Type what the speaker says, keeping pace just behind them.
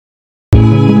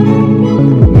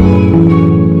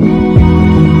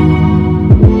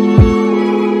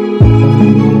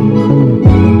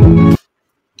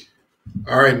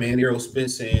man. Errol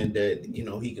Spence saying that,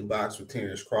 he can box with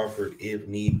Terence Crawford if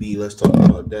need be. Let's talk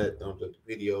about that. Thumbs up the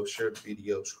video, share the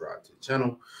video, subscribe to the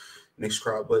channel. Next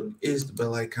subscribe button is the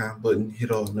bell icon button.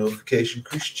 Hit all notifications,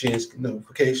 Christians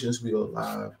notifications. We go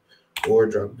live or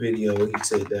drop a video. He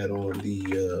said that on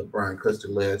the Brian Custer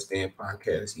Last Stand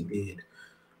podcast he did.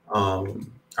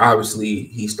 Obviously,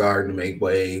 he's starting to make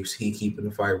waves. He keeping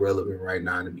the fight relevant right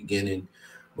now in the beginning.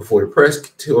 Before the press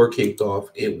tour kicked off,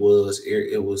 it was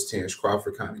Terence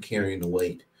Crawford kind of carrying the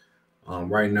weight.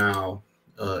 Right now,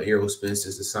 Errol Spence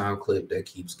is the sound clip that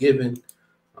keeps giving.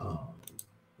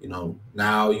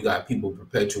 Now you got people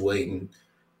perpetuating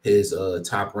his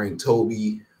top-ranked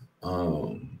Toby.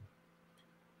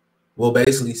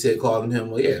 Basically calling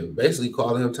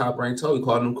him top-ranked Toby,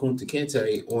 calling him Kunta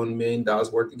Kinte on $1 million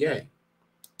worth of game.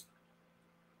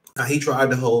 Now, he tried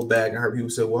to hold back. I heard people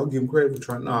say, well, I'll give him credit for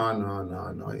trying.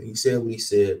 No. He said what he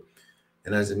said.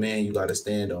 And as a man, you got to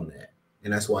stand on that.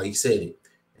 And that's why he said it.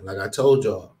 And like I told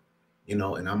y'all,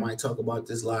 and I might talk about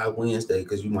this live Wednesday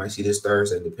because you might see this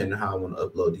Thursday, depending on how I want to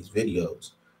upload these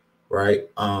videos. Right?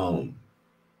 But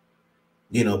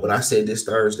I said this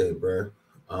Thursday, bro.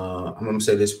 I'm going to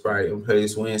say this Friday. I'm going to play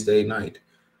this Wednesday night.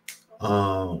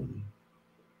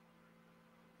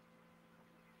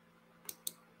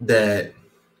 That...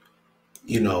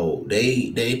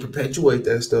 they perpetuate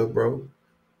that stuff, bro.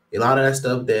 A lot of that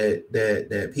stuff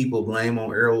that people blame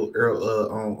on Errol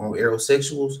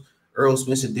sexuals, Errol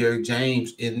Spence and Derrick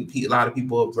James, and a lot of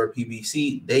people up for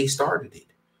PBC, they started it.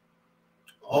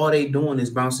 All they doing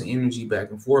is bouncing energy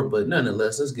back and forth. But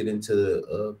nonetheless, let's get into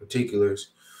the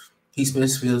particulars.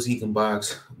 Spence feels he can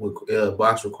box with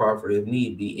Crawford if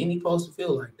need be, and he's supposed to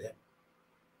feel like that.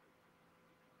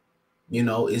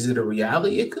 Is it a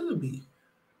reality? It could be.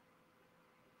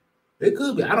 It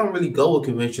could be. I don't really go with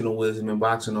conventional wisdom in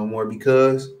boxing no more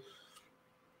because,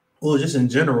 just in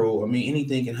general,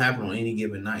 anything can happen on any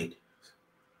given night.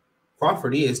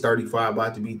 Crawford is 35,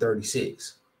 about to be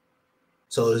 36.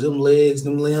 So is them legs,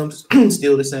 them limbs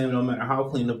still the same no matter how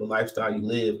clean up a lifestyle you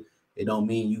live. It don't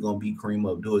mean you're going to be Kareem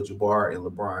Abdul-Jabbar and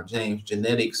LeBron James.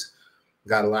 Genetics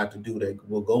got a lot to do that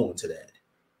will go into that.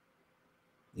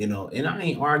 And I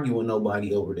ain't arguing with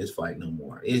nobody over this fight no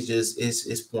more. It's just,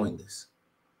 it's pointless.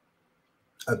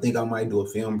 I think I might do a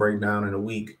film breakdown in a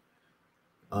week,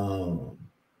 live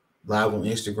on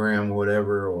Instagram or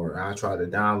whatever, or I'll try to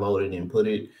download it and put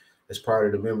it as part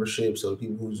of the membership. So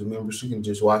people who's a member, you can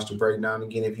just watch the breakdown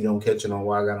again. If you don't catch it on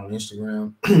what I got on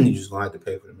Instagram, you just gonna have to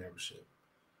pay for the membership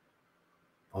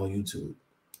on YouTube.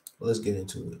 Well, let's get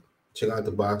into it. Check out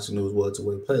the Boxing News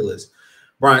welterweight playlist.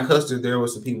 Brian Custer, there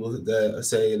was some people that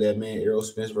say that, man, Errol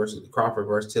Spence versus Crawford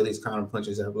versatility, counter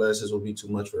punches, athleticism will be too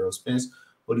much for Errol Spence.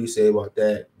 What do you say about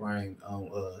that, Brian?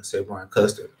 Said Brian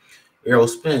Custer. Errol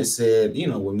Spence said,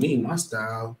 with me, my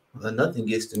style, nothing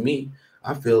gets to me.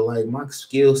 I feel like my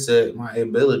skill set, my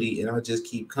ability, and I just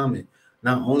keep coming.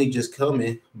 Not only just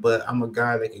coming, but I'm a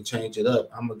guy that can change it up.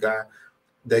 I'm a guy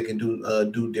that can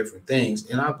do different things,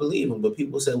 and I believe him. But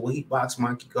people say, well, he boxed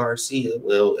Mikey Garcia.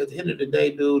 Well, at the end of the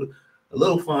day, dude, a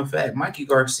little fun fact: Mikey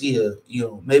Garcia,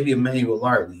 maybe Emmanuel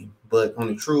Lartley, but on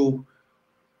the true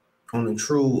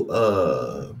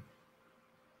the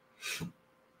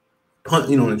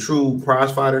true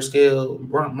prize fighter scale,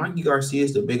 Mikey Garcia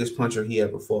is the biggest puncher he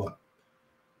ever fought.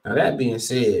 Now that being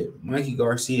said, Mikey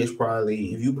Garcia is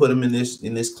probably, if you put him in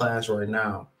this class right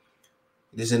now,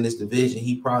 just in this division,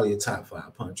 he probably a top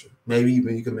 5 puncher. Maybe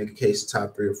even you can make a case a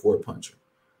top 3 or 4 puncher.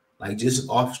 Like just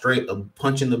off straight of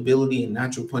punching ability and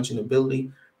natural punching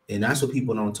ability. And that's what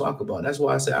people don't talk about. That's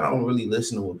why I say I don't really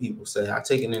listen to what people say. I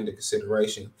take it into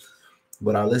consideration.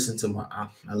 But I listen to my eyes.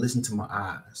 I listen to my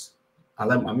eyes.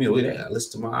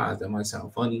 That might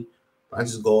sound funny, but I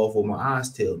just go off what my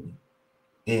eyes tell me.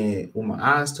 And what my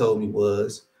eyes told me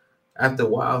was, after a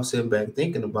while sitting back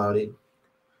thinking about it,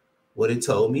 what it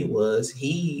told me was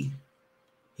he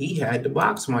had to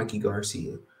box Mikey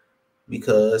Garcia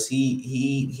because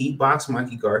he boxed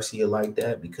Mikey Garcia like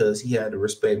that because he had to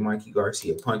respect Mikey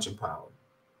Garcia punching power.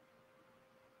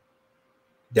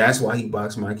 That's why he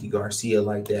boxed Mikey Garcia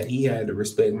like that. He had to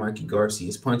respect Mikey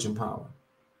Garcia's punching power.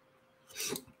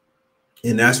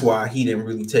 And that's why he didn't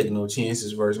really take no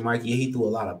chances versus Mikey. He threw a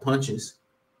lot of punches,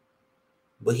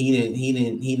 but he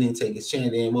didn't take his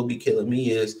chance. And what be killing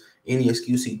me is any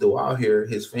excuse he threw out here,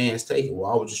 his fans take it. Well,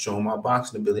 I was just showing my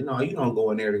boxing ability. No, you don't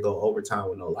go in there to go overtime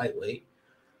with no lightweight.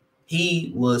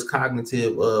 He was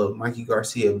cognitive of Mikey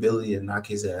Garcia's ability to knock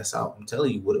his ass out. I'm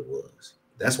telling you what it was.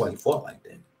 That's why he fought like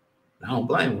that. I don't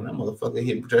blame him. That motherfucker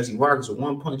hit Jesse Vargas with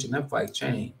one punch and that fight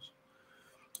changed.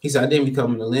 He said, I didn't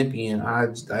become an Olympian. I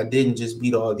didn't just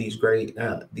beat all these great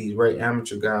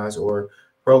amateur guys or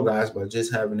pro guys by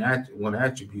just having one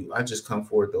attribute. I just come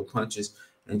forward throw punches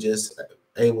and just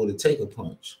able to take a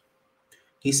punch.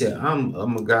 He said, I'm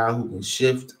a guy who can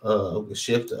shift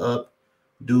up,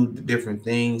 do different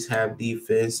things, have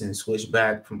defense and switch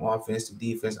back from offense to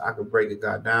defense. I could break a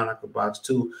guy down, I could box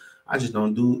too. I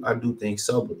do things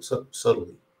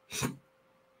subtly.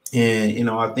 And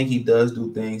I think he does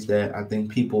do things that I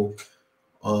think people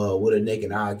with a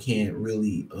naked eye can't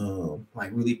really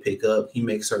really pick up. He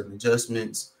makes certain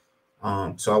adjustments.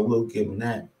 So I will give him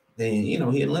that. Then he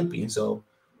Olympian, so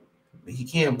he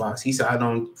can box. He said, I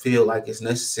don't feel like it's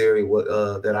necessary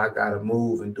that I gotta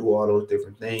move and do all those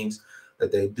different things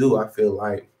that they do. I feel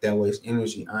like that wastes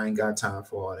energy. I ain't got time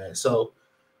for all that. So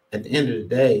at the end of the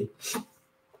day,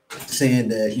 saying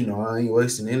that, I ain't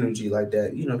wasting energy like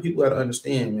that, people gotta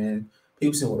understand, man.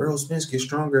 People say, well, Errol Spence gets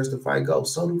stronger as the fight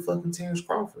goes. So do fucking Terence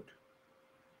Crawford.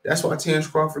 That's why Terence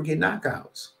Crawford get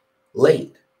knockouts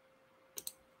late.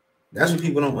 That's what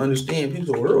people don't understand.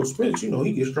 People say, Errol Spence,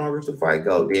 he gets stronger as the fight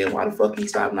goes. Then why the fuck he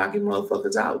stop knocking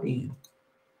motherfuckers out then?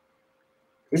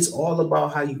 It's all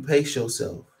about how you pace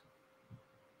yourself.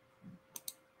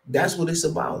 That's what it's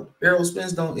about. Errol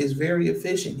Spence is very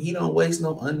efficient. He don't waste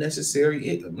no unnecessary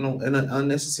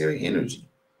energy.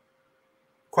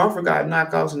 Crawford got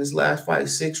knockouts in his last fight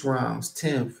 6 rounds,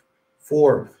 10th,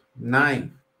 4th,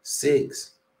 9th,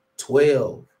 6th,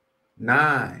 12,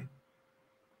 9,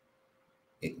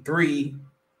 3,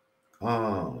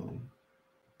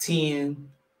 10,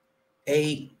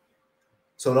 8.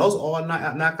 So those all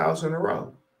knockouts in a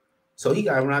row. So he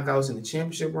got knockouts in the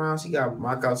championship rounds. He got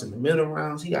knockouts in the middle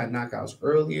rounds. He got knockouts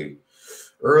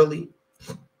early.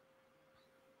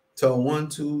 So 1,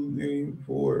 2, 3,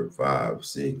 4, 5,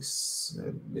 6,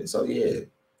 7. So yeah,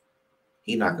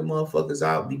 he knocking motherfuckers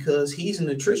out because he's an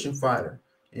attrition fighter.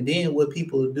 And then what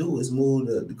people do is move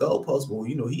the goalpost. Well,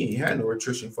 he ain't had no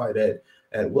attrition fight at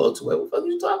welterweight. What the fuck are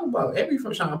you talking about? Every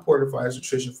Sean Porter fight is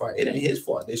attrition fight. It ain't his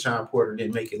fault that Sean Porter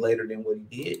didn't make it later than what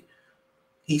he did.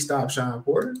 He stopped Sean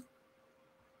Porter.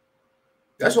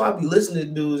 That's why I be listening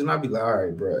to dudes and I be like, all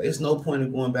right, bro, it's no point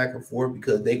in going back and forth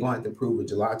because they going to have to prove it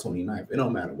July 29th. It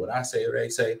don't matter what I say or they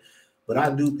say, but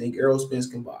I do think Errol Spence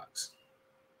can box.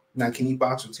 Now, can he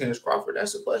box with Terence Crawford?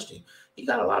 That's the question. He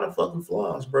got a lot of fucking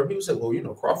flaws, bro. People say,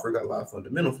 well, Crawford got a lot of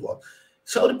fundamental flaws.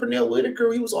 So did Pernell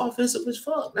Whitaker. He was offensive as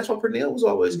fuck. That's why Pernell was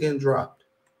always getting dropped.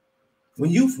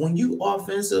 When you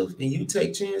offensive and you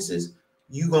take chances,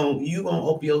 you gonna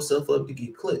open yourself up to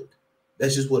get clipped.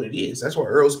 That's just what it is. That's why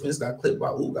Errol Spence got clipped by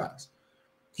Ugas.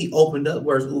 He opened up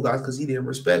where's Ugas because he didn't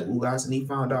respect Ugas, and he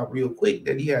found out real quick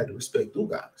that he had to respect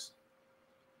Ugas.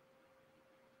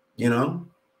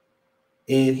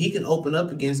 And he can open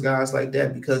up against guys like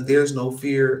that because there's no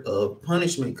fear of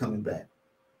punishment coming back.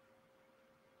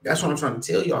 That's what I'm trying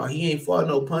to tell y'all. He ain't fought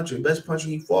no puncher. The best puncher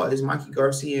he fought is Mikey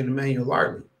Garcia and Emmanuel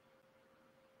Larley.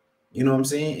 You know what I'm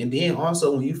saying? And then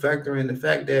also when you factor in the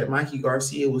fact that Mikey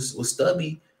Garcia was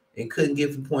stubby and couldn't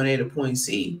get from point A to point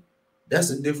C, that's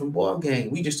a different ball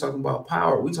game. We just talking about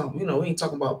power. We ain't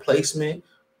talking about placement,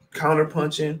 counter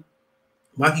punching.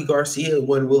 Mikey Garcia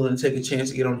wasn't willing to take a chance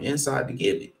to get on the inside to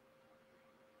give it.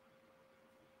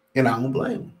 And I don't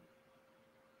blame him.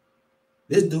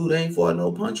 This dude ain't fought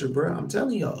no puncher, bro. I'm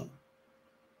telling y'all.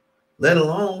 Let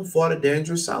alone fought a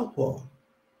dangerous southpaw.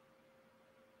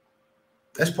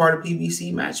 That's part of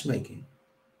PBC matchmaking.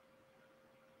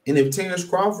 And if Terence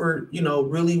Crawford,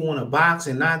 really want to box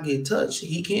and not get touched,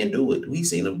 he can do it. We've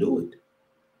seen him do it.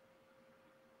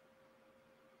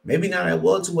 Maybe not at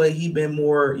welterweight. He been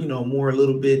more, more a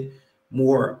little bit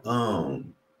more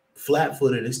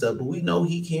flat-footed and stuff, but we know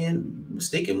he can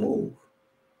stick and move.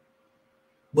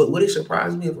 But would it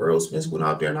surprise me if Errol Spence went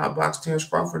out there and outboxed Terence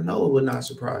Crawford? No, it would not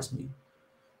surprise me.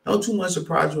 Don't too much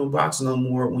surprise you in boxing no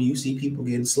more when you see people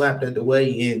getting slapped at the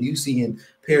weigh-in. You seeing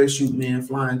parachute men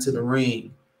flying to the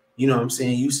ring. You know what I'm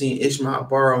saying? You seen Ishmael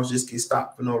Barrows just get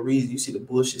stopped for no reason. You see the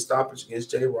bullshit stoppage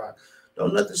against J-Rock.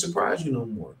 Don't nothing surprise you no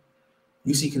more.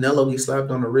 You see Canelo get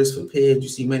slapped on the wrist for PID. You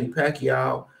see Manny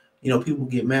Pacquiao. People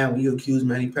get mad when you accuse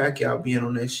Manny Pacquiao being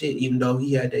on that shit, even though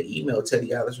he had that email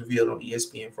Teddy Atlas revealed on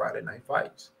ESPN Friday Night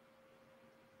Fights.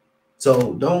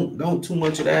 So don't too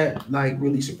much of that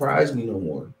really surprise me no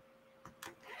more.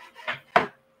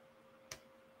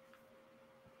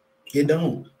 It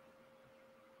don't.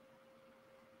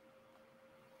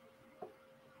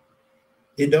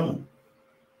 It don't.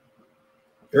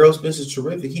 Errol Spence is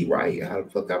terrific. He right. How the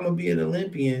fuck I'm gonna be an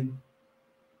Olympian?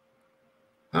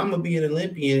 I'm gonna be an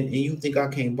Olympian and you think I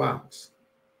can't box?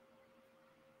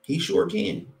 He sure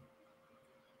can.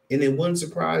 And it wouldn't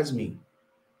surprise me.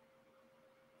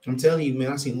 I'm telling you,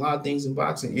 man, I've seen a lot of things in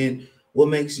boxing. And What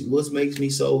makes me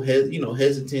so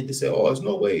hesitant to say, oh, there's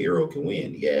no way Errol can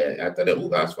win? Yeah, after that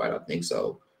Ugas fight, I think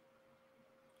so.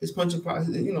 His punching power,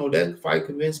 that fight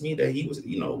convinced me that he was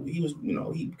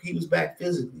back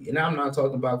physically. And I'm not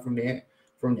talking about from the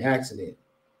accident.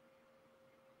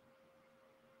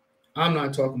 I'm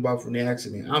not talking about from the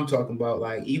accident. I'm talking about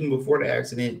like even before the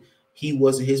accident,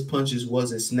 his punches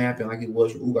wasn't snapping like it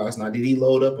was for Ugas. Now, did he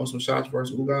load up on some shots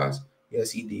versus Ugas?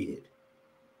 Yes, he did.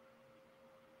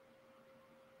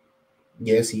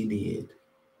 Yes, he did.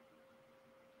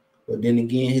 But then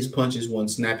again, his punches wasn't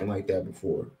snapping like that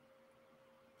before.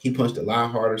 He punched a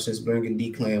lot harder since bringing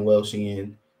Declan Welsh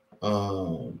in.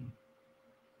 And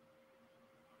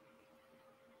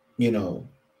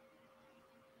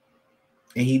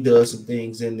he does some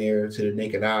things in there to the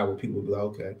naked eye where people be like,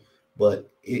 okay. But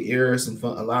there are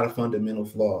a lot of fundamental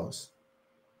flaws.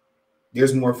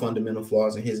 There's more fundamental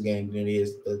flaws in his game than it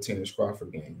is a Terence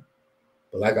Crawford game.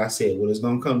 But like I said, what it's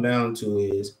gonna come down to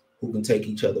is who can take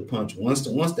each other punch. Once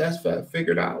that's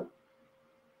figured out,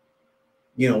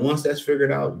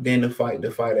 then the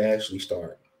fight actually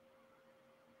start.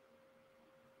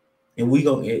 And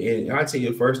I'll tell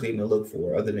you the first thing to look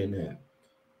for other than that.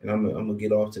 And I'm gonna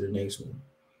get off to the next one.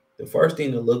 The first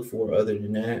thing to look for other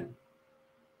than that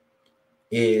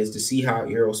is to see how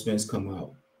Errol Spence come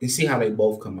out. And see how they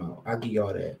both come out. I'll give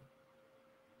y'all that.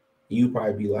 You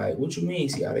probably be like, what you mean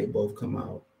see how they both come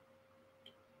out?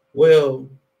 Well,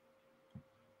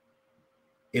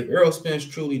 if Errol Spence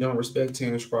truly don't respect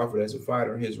Terence Crawford as a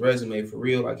fighter, his resume for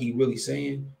real, like he really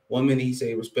saying, one minute he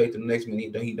say respect him, the next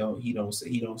minute he don't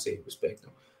say respect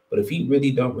him. But if he really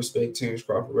don't respect Terence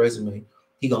Crawford resume,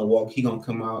 he gonna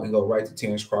come out and go right to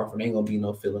Terence Crawford. Ain't gonna be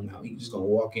no filling out. He just gonna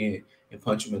walk in and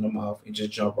punch him in the mouth and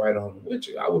just jump right on him,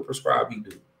 which I would prescribe he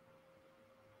do.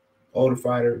 Older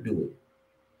fighter, do it.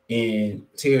 And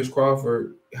Terence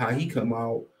Crawford, how he come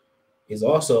out is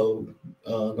also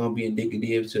going to be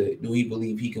indicative to do he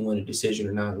believe he can win a decision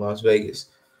or not in Las Vegas.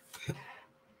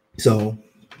 So,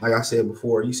 like I said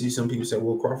before, you see some people say,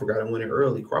 well, Crawford got to win it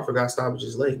early. Crawford got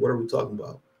stoppages late. What are we talking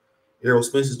about? Errol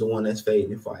Spence is the one that's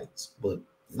fading in fights. But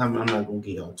I'm not going to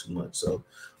get y'all too much. So,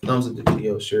 thumbs up the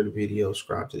video, share the video,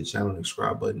 subscribe to the channel. The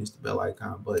subscribe button is the bell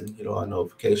icon button. Hit all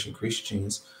notifications, increase your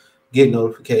chance. Get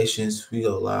notifications. We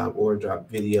go live or drop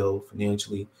video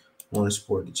financially. Want to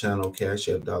support the channel? Cash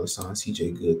App $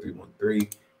 CJ Good 313,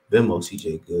 Venmo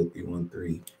CJ Good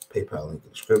 313, PayPal link in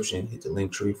the description. Hit the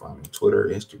link tree. Find me on Twitter,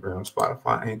 Instagram,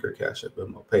 Spotify, Anchor, Cash App,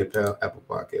 Venmo, PayPal, Apple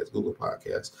Podcasts, Google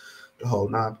Podcasts, the whole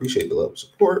nine. Appreciate the love and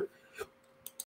support.